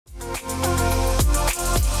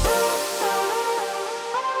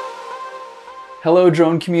Hello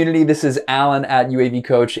drone community, this is Alan at UAV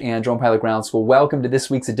Coach and Drone Pilot Ground School. Welcome to this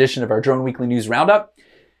week's edition of our Drone Weekly News Roundup.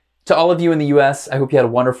 To all of you in the US, I hope you had a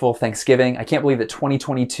wonderful Thanksgiving. I can't believe that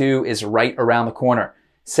 2022 is right around the corner.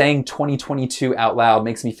 Saying 2022 out loud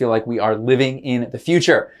makes me feel like we are living in the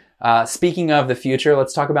future. Speaking of the future,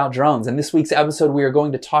 let's talk about drones. In this week's episode, we are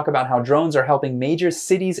going to talk about how drones are helping major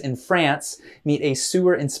cities in France meet a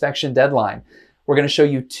sewer inspection deadline. We're going to show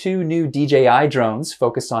you two new DJI drones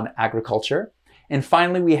focused on agriculture. And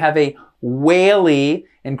finally, we have a whaley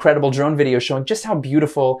incredible drone video showing just how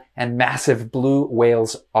beautiful and massive blue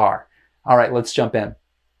whales are. All right, let's jump in.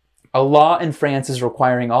 A law in France is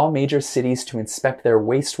requiring all major cities to inspect their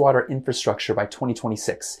wastewater infrastructure by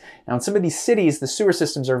 2026. Now, in some of these cities, the sewer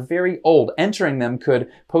systems are very old. Entering them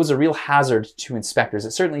could pose a real hazard to inspectors.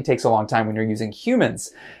 It certainly takes a long time when you're using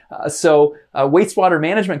humans. So wastewater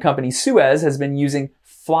management company Suez has been using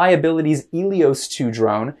Flyability's Helios 2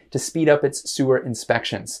 drone to speed up its sewer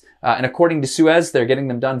inspections. And according to Suez, they're getting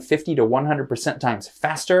them done 50 to 100% times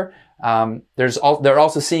faster. They're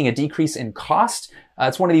also seeing a decrease in cost.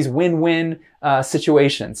 It's one of these win-win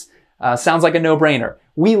situations. Sounds like a no-brainer.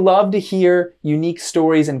 We love to hear unique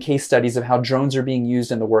stories and case studies of how drones are being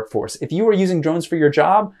used in the workforce. If you are using drones for your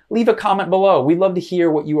job, leave a comment below. We'd love to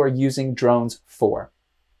hear what you are using drones for.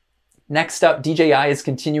 Next up, DJI is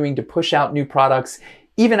continuing to push out new products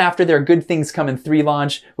even after their Good Things Come in 3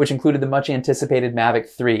 launch, which included the much anticipated Mavic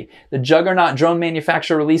 3. The juggernaut drone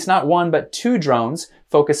manufacturer released not one, but 2 drones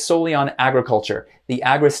focused solely on agriculture, the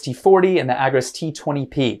Agris T40 and the Agris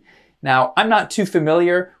T20P. Now, I'm not too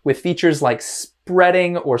familiar with features like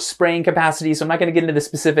spreading or spraying capacity, so I'm not going to get into the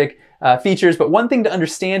specific features, but one thing to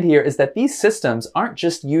understand here is that these systems aren't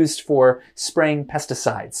just used for spraying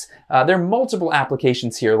pesticides. There are multiple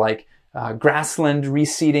applications here, like grassland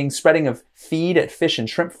reseeding, spreading of feed at fish and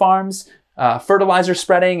shrimp farms, fertilizer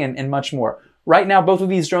spreading, and much more. Right now, both of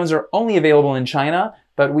these drones are only available in China,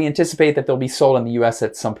 but we anticipate that they'll be sold in the US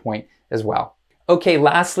at some point as well. Okay,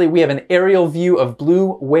 lastly, we have an aerial view of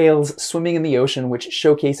blue whales swimming in the ocean, which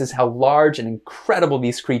showcases how large and incredible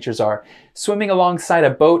these creatures are. Swimming alongside a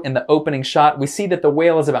boat in the opening shot, we see that the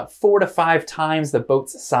whale is about 4 to 5 times the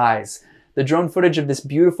boat's size. The drone footage of this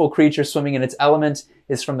beautiful creature swimming in its element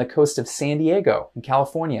is from the coast of San Diego in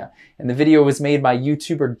California. And the video was made by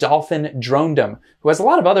YouTuber Dolphin Dronedom, who has a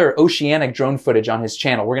lot of other oceanic drone footage on his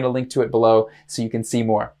channel. We're going to link to it below so you can see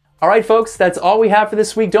more. All right, folks, that's all we have for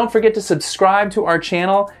this week. Don't forget to subscribe to our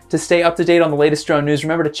channel to stay up to date on the latest drone news.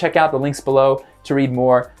 Remember to check out the links below to read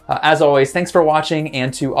more. As always, thanks for watching,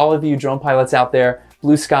 and to all of you drone pilots out there,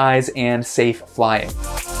 blue skies and safe flying.